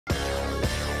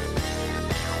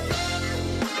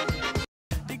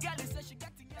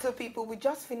so people, we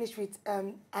just finished with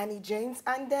Annie James,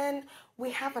 and then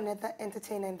we have another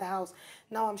entertainer in the house.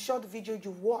 Now, I'm sure the video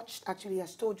you watched actually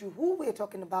has told you who we're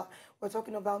talking about. We're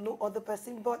talking about no other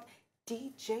person but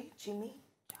DJ Jimmy.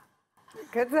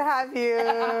 Good to have you.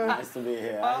 Nice to be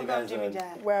here. Welcome, Jimmy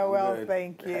Jatt. Well,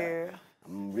 thank you.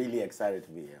 I'm really excited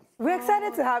to be here. We're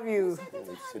excited to have you.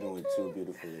 I'm sitting with two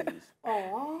beautiful ladies.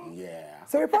 Oh. Yeah.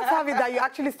 So reports have it that you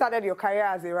actually started your career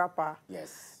as a rapper.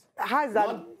 Yes. How is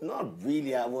that? Not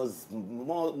really. I was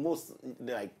most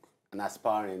like an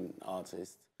aspiring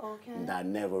artist. Okay. That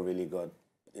never really got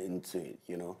into it,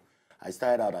 you know. I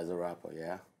started out as a rapper,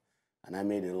 yeah. And I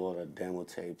made a lot of demo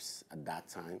tapes at that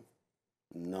time.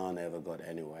 None ever got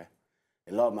anywhere.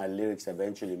 A lot of my lyrics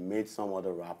eventually made some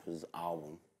other rappers'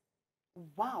 album.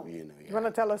 Wow. You know, yeah. You want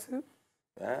to tell us who?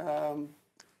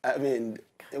 I mean,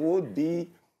 it would be,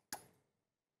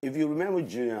 if you remember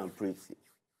Junior and Pretty.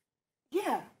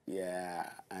 Yeah. Yeah,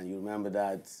 and you remember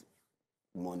that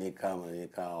Monica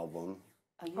album.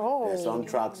 Oh. There's some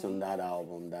tracks on that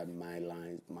album that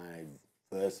my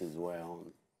verses were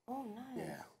on. Oh, nice.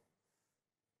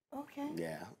 Yeah. Okay.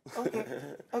 Yeah. Okay.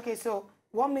 Okay, so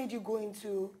what made you go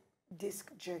into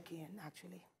disc jockeying,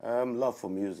 actually? Love for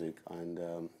music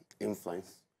and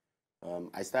influence.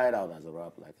 I started out as a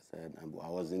rapper, like I said, and I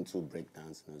was into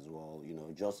breakdancing as well. You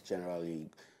know, just generally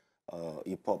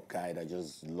hip-hop guy that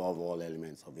just love all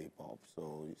elements of hip-hop.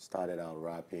 So you started out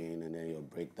rapping, and then you're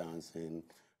breakdancing,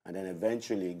 and then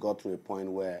eventually got to a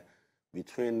point where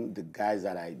between the guys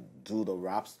that I do the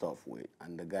rap stuff with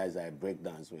and the guys that I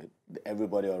breakdance with,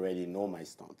 everybody already know my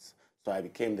stunts. So I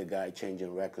became the guy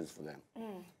changing records for them.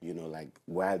 You know, like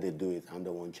while they do it, I'm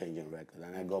the one changing records,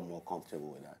 and I got more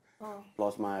comfortable with that. Oh.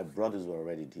 Plus, my brothers were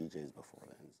already DJs before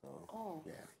then, so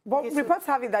yeah. But reports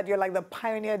have it that you're like the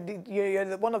pioneer,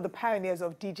 you're one of the pioneers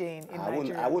of DJing in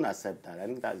Nigeria. I wouldn't accept that. I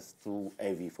think that's too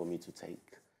heavy for me to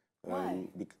take. Why?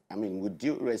 I mean, with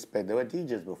due respect, there were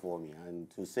DJs before me, and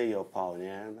to say you're a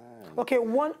pioneer, Okay,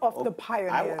 one of the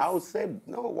pioneers. I would say,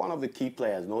 no, one of the key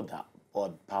players, no doubt.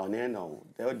 But pioneer, no.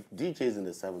 There were DJs in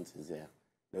the 70s, yeah.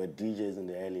 There were DJs in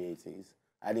the early 80s.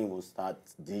 I didn't even start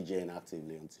DJing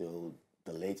actively until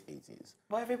the late 80s.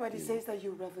 But everybody says that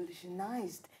you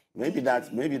revolutionized Maybe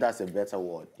DJing. that's a better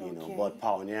word, you know. But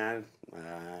pioneer,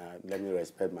 let me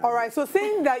respect my. All right, so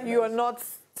saying that you are not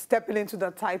stepping into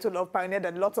the title of pioneer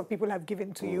that lots of people have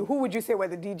given to you, who would you say were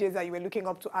the DJs that you were looking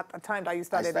up to at the time that you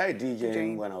started? I started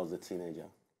DJing when I was a teenager.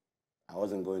 I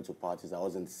wasn't going to parties. I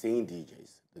wasn't seeing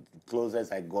DJs. The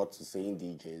closest I got to seeing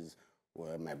DJs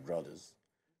were my brothers.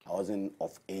 I wasn't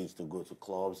of age to go to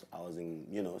clubs. I wasn't,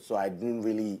 you know, so I didn't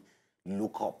really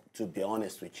look up, to be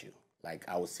honest with you. Like,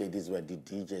 I would say these were the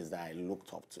DJs that I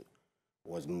looked up to,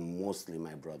 was mostly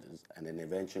my brothers. And then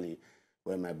eventually,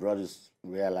 when my brothers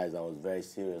realized I was very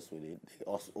serious with it, they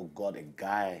also got a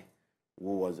guy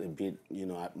who was a bit, you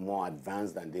know, more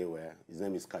advanced than they were. His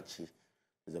name is Kachi.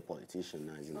 He's a politician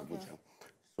now, he's in Abuja.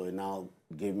 So he now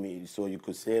gave me, so you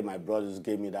could say my brothers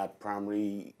gave me that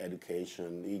primary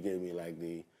education. He gave me like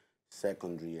the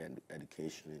secondary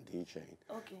education in DJing.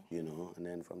 Okay. You know, and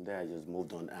then from there I just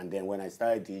moved on. And then when I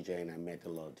started DJing, I met a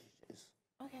lot of DJs.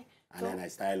 Okay. And then I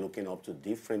started looking up to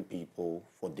different people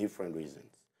for different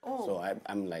reasons. Oh. So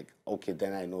I'm like, okay,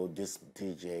 then I know this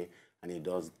DJ and he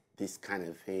does this kind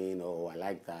of thing, or I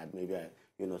like that. Maybe I,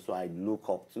 you know, so I look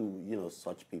up to, you know,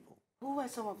 such people. Who were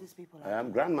some of these people?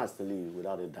 Grandmaster Lee,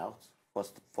 without a doubt,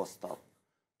 first up.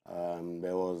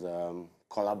 There was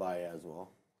Kolabaye as well.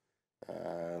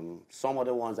 Some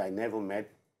other ones I never met.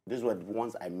 These were the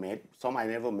ones I met. Some I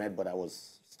never met, but I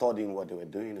was studying what they were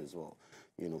doing as well,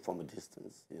 you know, from a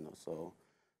distance, you know. So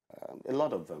a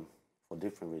lot of them for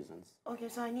different reasons. Okay,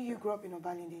 so I knew you grew up in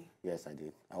Obalende. Yes, I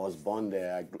did. I was born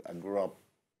there. I grew up.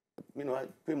 You know,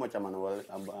 pretty much I'm an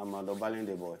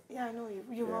Obalende boy. Yeah, I know you.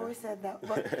 You've always said that.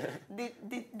 But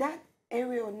did that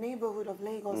area or neighborhood of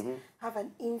Lagos have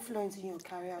an influence in your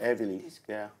career? Heavily,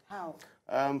 yeah. How?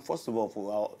 First of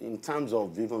all, in terms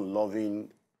of even loving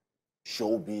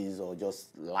showbiz or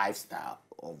just lifestyle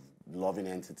of loving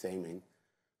entertainment,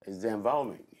 it's the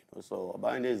environment. You know, so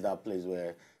Obalende is that place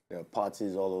where there are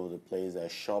parties all over the place. There are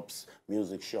shops,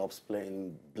 music shops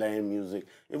playing music.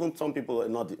 Even some people are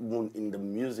not even in the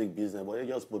music business, but they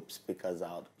just put speakers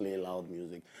out, play loud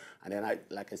music. And then,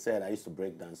 like I said, I used to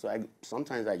break dance. So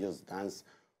sometimes I just dance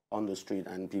on the street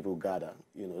and people gather.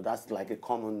 You know, that's like a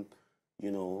common,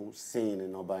 you know, scene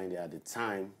in Obalende at the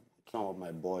time. Some of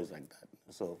my boys like that.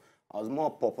 So I was more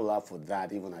popular for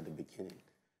that even at the beginning.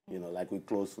 You know, like we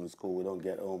close from school, we don't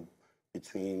get home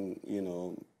between, you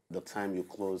know, the time you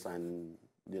close and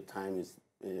the time is,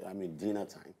 I mean, dinner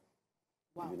time.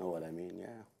 Wow. You know what I mean?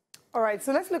 Yeah. All right,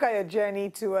 so let's look at your journey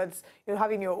towards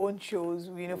having your own shows,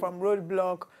 from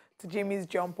Roadblock to Jimmy's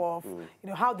Jump Off.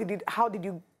 How did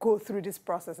you go through these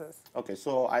processes? Okay,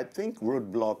 so I think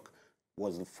Roadblock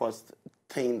was the first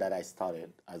thing that I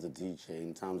started as a DJ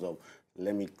in terms of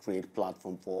let me create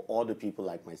platform for all the people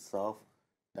like myself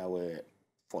that were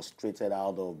frustrated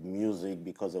out of music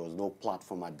because there was no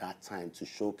platform at that time to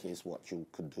showcase what you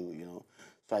could do,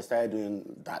 So I started doing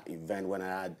that event when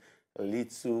I had a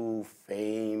little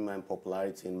fame and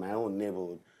popularity in my own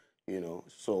neighborhood,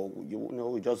 So,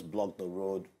 we just block the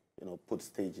road, put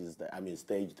stages there,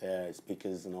 stage there,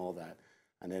 speakers and all that,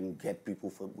 and then get people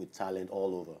with talent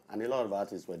all over. And a lot of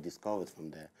artists were discovered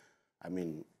from there.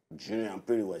 Junior and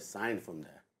Pretty were signed from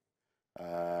there.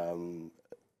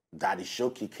 Daddy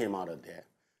Shoki came out of there.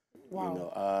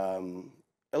 Wow.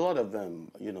 A lot of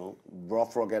them,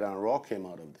 Rough, Rugged and Raw came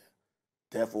out of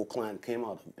there. Defo Clan came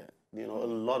out of there. A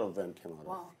lot of them came out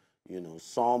of there.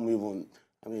 Some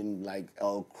even, like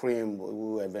El Cream,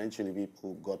 who eventually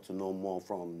people got to know more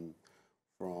from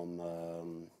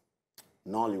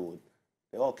Nollywood.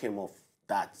 They all came off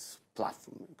that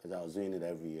platform because I was doing it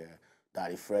every year.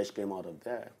 Daddy Fresh came out of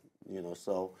there,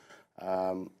 So,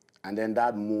 and then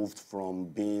that moved from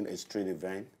being a street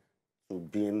event to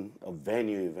being a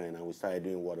venue event, and we started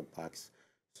doing water parks.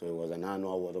 So it was an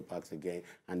annual water parks again,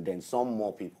 and then some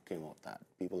more people came off that.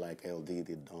 People like LD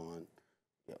did Dawn,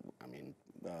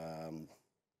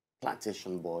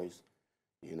 Plantation Boys,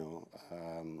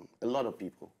 a lot to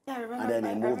people. Yeah, I remember. And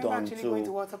then he moved on actually going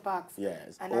to water parks.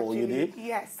 Yes. And actually, you did?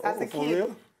 Yes, as a kid.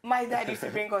 Real? My dad used to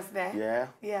bring us there. Yeah.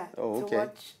 Yeah. Oh, okay. To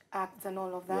watch acts and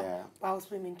all of that. Yeah. I was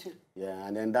swimming too. Yeah,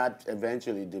 and then that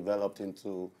eventually developed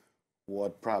into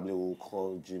what probably we'll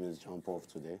call Jimmy's Jump Off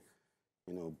today.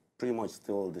 Pretty much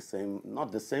still the same,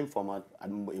 not the same format, a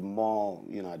more,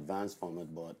 advanced format,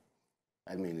 but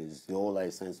it's the whole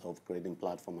essence of creating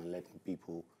platform and letting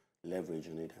people leverage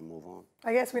on it and move on.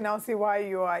 I guess we now see why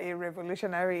you are a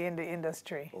revolutionary in the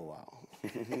industry. Oh, wow.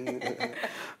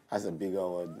 That's a bigger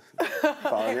word.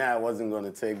 Pioneer I wasn't going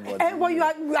to take, but... Well,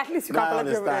 at least you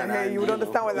can you would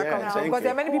understand where that comes from. Because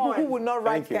there are many people who would not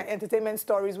write their entertainment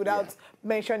stories without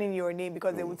mentioning your name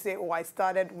because they would say, oh, I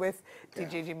started with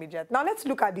DJ Jimmy Jatt. Now, let's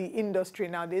look at the industry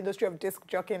now, the industry of disc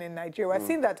jockeying in Nigeria. I've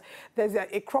seen that there's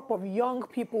a crop of young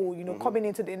people, coming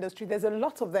into the industry. There's a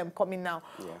lot of them coming now.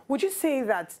 Yeah. Would you say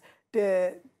that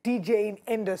the DJing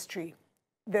industry,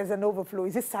 there's an overflow?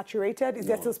 Is it saturated? Is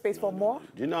there still space for more?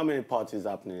 Do you know how many parties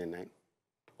happening at night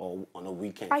or on a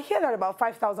weekend? I hear that about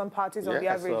 5,000 parties on the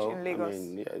average in Lagos.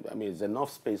 It's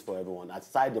enough space for everyone.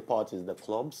 Aside the parties, the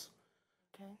clubs.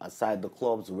 Okay. Aside the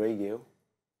clubs, radio.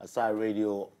 Aside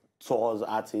radio, tours,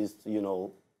 artists,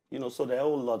 so there are a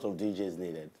whole lot of DJs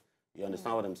needed. You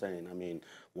understand what I'm saying?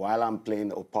 While I'm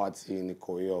playing a party in the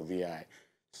Korea or VI,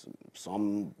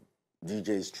 some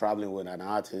DJs traveling with an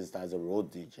artist as a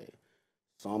road DJ.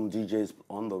 Some DJs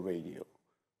on the radio.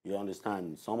 You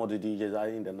understand? Some of the DJs are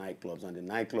in the nightclubs, and the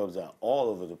nightclubs are all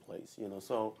over the place,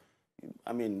 So,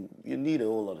 you need a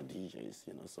whole lot of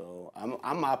DJs, So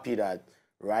I'm happy that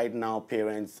right now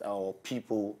parents or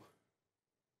people,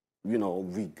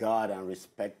 regard and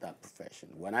respect that profession.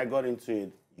 When I got into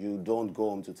it, you don't go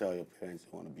home to tell your parents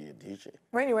you want to be a DJ.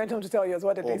 When you went home to tell yours,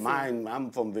 what did they say?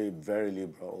 I'm from a very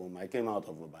liberal home. I came out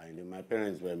of a binding. My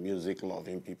parents were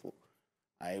music-loving people.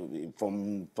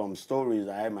 From stories,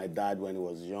 my dad, when he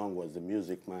was young, was the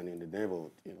music man in the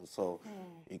neighborhood, so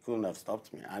he couldn't have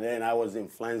stopped me. And then I was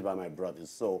influenced by my brothers.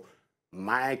 So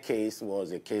my case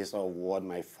was a case of what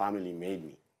my family made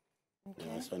me.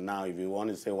 Okay. So now if you want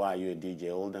to say, why are you a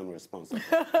DJ, hold them responsible.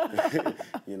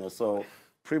 So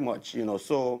pretty much,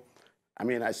 so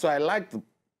I like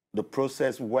the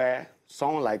process where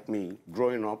someone like me,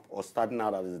 growing up or starting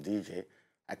out as a DJ,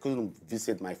 I couldn't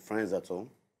visit my friends at home.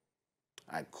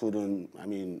 I couldn't,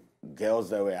 girls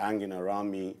that were hanging around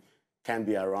me can't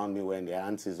be around me when their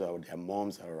aunties or their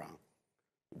moms are around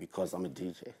because I'm a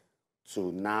DJ. So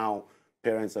now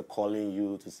parents are calling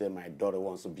you to say, my daughter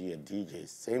wants to be a DJ.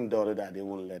 Same daughter that they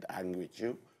won't let hang with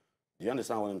you. Do you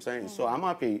understand what I'm saying? So I'm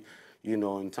happy,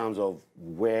 in terms of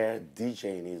where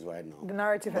DJing is right now. The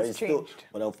narrative has changed.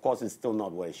 But of course, it's still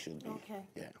not where it should be. Okay.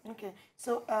 Yeah. Okay.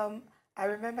 So I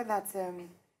remember that...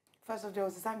 First of all, there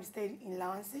was the time you stayed in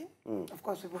Lansing. Of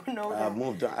course, people know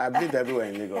that. I've lived everywhere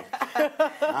in Lagos.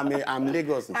 I'm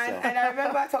Lagos itself. And I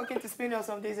remember talking to Spino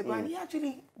some days ago, and he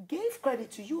actually gave credit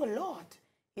to you a lot.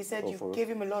 He said you gave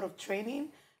him a lot of training,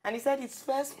 and he said his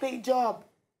first paid job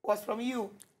was from you.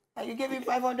 And you gave him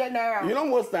 500 naira.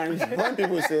 Most times when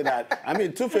people say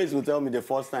that, Two-Face will tell me the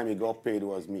first time he got paid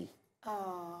was me.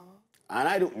 Oh. And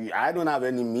I don't have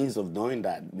any means of knowing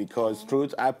that because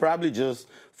truth, I probably just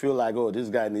feel like, oh, this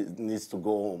guy needs to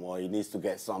go home or he needs to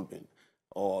get something.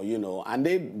 Or, you know, and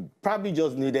they probably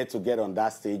just needed to get on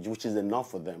that stage, which is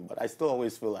enough for them. But I still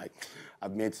always feel like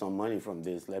I've made some money from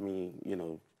this. Let me, you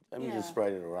know, let me just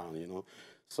spread it around, you know.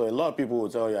 So a lot of people will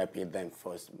tell you I paid them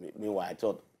first.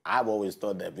 Meanwhile, I've always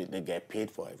thought that they get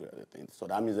paid for every other thing. So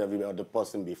that means every other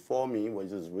person before me was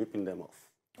just ripping them off.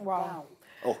 Wow.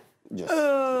 Oh, just.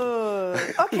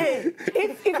 Okay,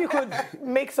 if you could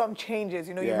make some changes,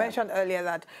 you know, you mentioned earlier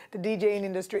that the DJing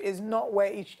industry is not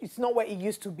where it's not where it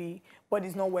used to be, but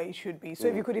it's not where it should be. So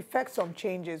if you could effect some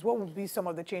changes, what would be some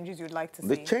of the changes you'd like to see?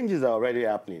 The changes are already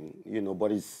happening, you know,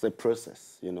 but it's a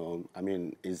process, you know. I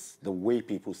mean, it's the way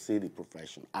people see the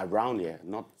profession around here,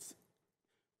 not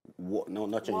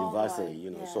university,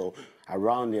 you know. So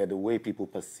around here, the way people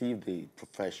perceive the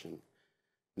profession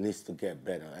needs to get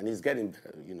better, and it's getting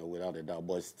better, you know, without a doubt.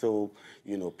 But still,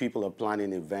 you know, people are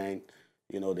planning an event,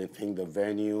 you know, they think the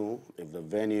venue, if the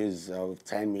venue is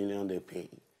 10 million, they pay.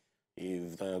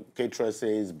 If the caterer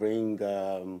says bring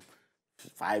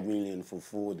 5 million for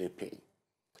food, they pay.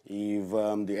 If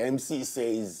the MC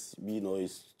says, you know,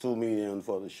 it's 2 million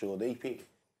for the show, they pay.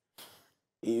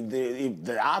 If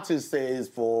the artist says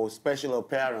for special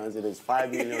appearance it is 5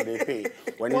 million, they pay.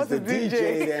 When it's the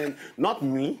DJ, then not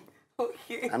me.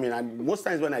 Okay. I mean, most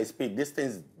times when I speak, these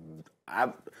things,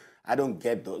 I don't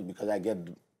get those because I get,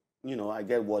 you know, I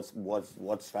get what's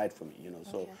right for me, you know.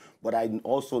 So, but I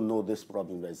also know this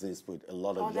problem exists with a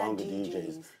lot of younger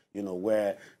DJs, you know,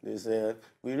 where they say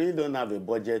we really don't have a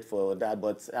budget for that.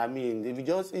 But I mean, if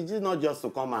it's just not just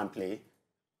to come and play,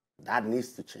 that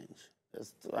needs to change.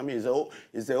 I mean,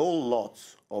 it's a whole lot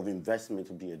of investment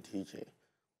to be a DJ.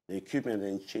 The equipment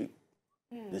ain't cheap.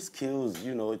 The skills,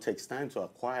 you know, it takes time to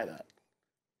acquire that.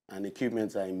 And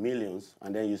equipment are in millions,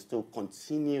 and then you still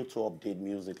continue to update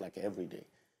music like every day.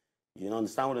 You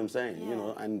understand what I'm saying? You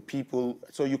know, and people,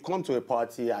 so you come to a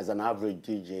party as an average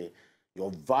DJ,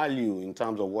 your value in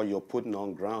terms of what you're putting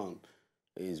on ground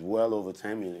is well over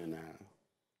 10 million now.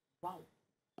 Wow.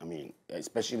 I mean,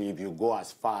 especially if you go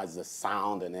as far as the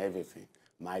sound and everything,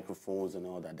 microphones and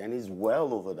all that, then it's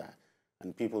well over that.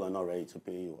 And people are not ready to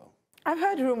pay you well. I've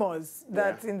heard rumors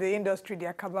that in the industry there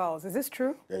are cabals. Is this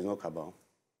true? There's no cabal.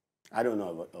 I don't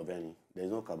know of any.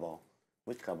 There's no cabal.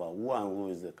 Which cabal? Who and who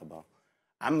is the cabal?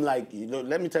 I'm like, you know,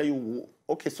 let me tell you,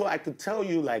 okay, so I could tell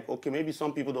you like, okay, maybe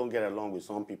some people don't get along with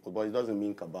some people, but it doesn't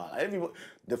mean cabal.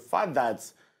 The fact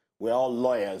that we're all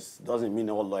lawyers doesn't mean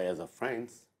all lawyers are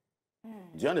friends.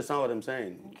 Do you understand what I'm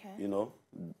saying? Okay. You know,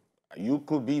 you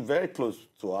could be very close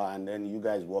to her and then you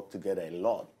guys work together a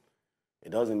lot. It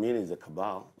doesn't mean it's a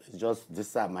cabal. It's just,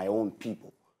 these are my own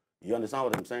people. You understand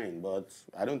what I'm saying? But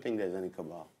I don't think there's any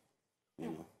cabal, you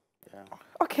know. Yeah.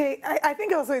 Okay, I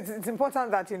think also it's important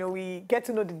that, you know, we get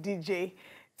to know the DJ,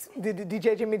 the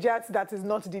DJ Jimmy Jatt that is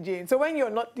not DJing. So when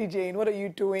you're not DJing, what are you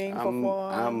doing for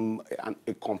fun? I'm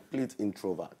a complete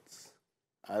introvert.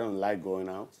 I don't like going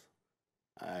out.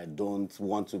 I don't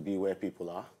want to be where people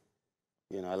are.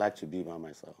 You know, I like to be by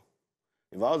myself.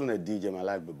 If I wasn't a DJ, my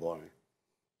life would be boring.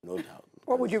 No doubt.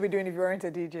 What would you be doing if you weren't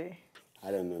a DJ?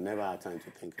 I don't know. Never had time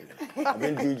to think of it. I've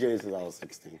been DJing since I was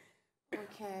 16.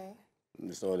 Okay.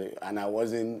 So and I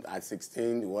wasn't, at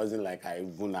 16, it wasn't like I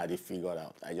even had it figured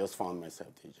out. I just found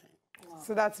myself DJing. Wow.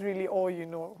 So that's really all you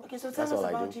know. Okay, so tell us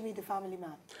about Jimmy, the family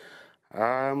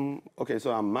man. Okay,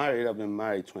 so I'm married. I've been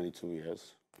married 22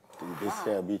 years. This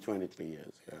year will be 23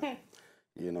 years. Yeah.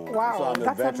 You know, wow, so I'm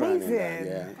that's a veteran amazing. in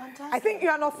that, yeah. I think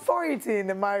you're an authority in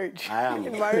the marriage. I am.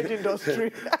 In the marriage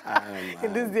industry. I am.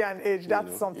 In this day and age,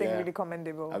 that's something really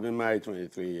commendable. I've been married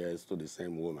 23 years to the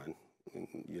same woman.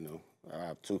 You know, I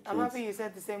have 2 kids. I'm happy you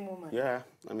said the same woman. Yeah,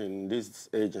 I mean, this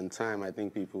age and time, I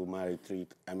think people marry 3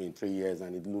 years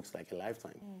and it looks like a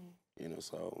lifetime. You know,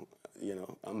 so, you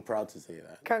know, I'm proud to say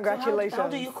that. Congratulations. So how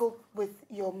do you cope with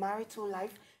your marital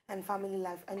life and family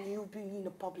life and you being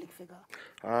a public figure?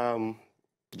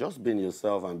 Just being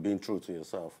yourself and being true to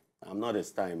yourself. I'm not a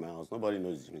star in my house. Nobody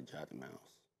knows Jimmy Jatt in my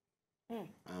house.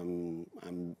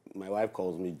 My wife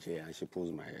calls me Jay and she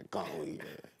pulls my head. Go away.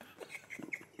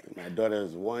 My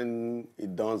daughters, when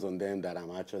it dawns on them that I'm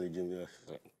actually Jimmy,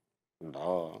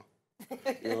 no.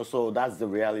 You know, so that's the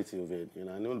reality of it. You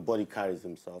know, nobody carries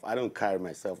himself. I don't carry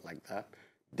myself like that.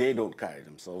 They don't carry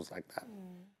themselves like that.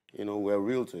 You know, we're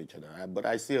real to each other. But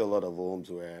I see a lot of homes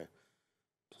where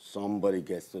somebody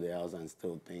gets to the house and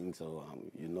still thinks, oh,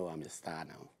 you know, I'm a star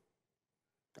now.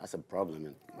 That's a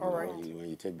problem when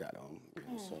you take that home. You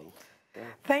know, so.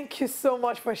 Thank you so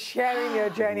much for sharing your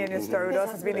journey and your story with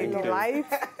us. It's been a delight.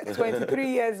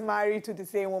 23 years married to the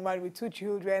same woman with 2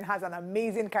 children, has an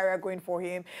amazing career going for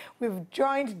him. We've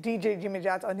joined DJ Jimmy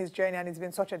Jatt on his journey, and it's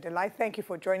been such a delight. Thank you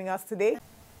for joining us today.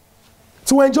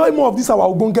 To enjoy more of these our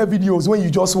Ogbonge videos when you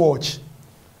just watch,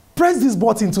 press this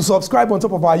button to subscribe on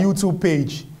top of our YouTube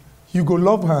page. You go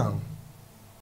love her.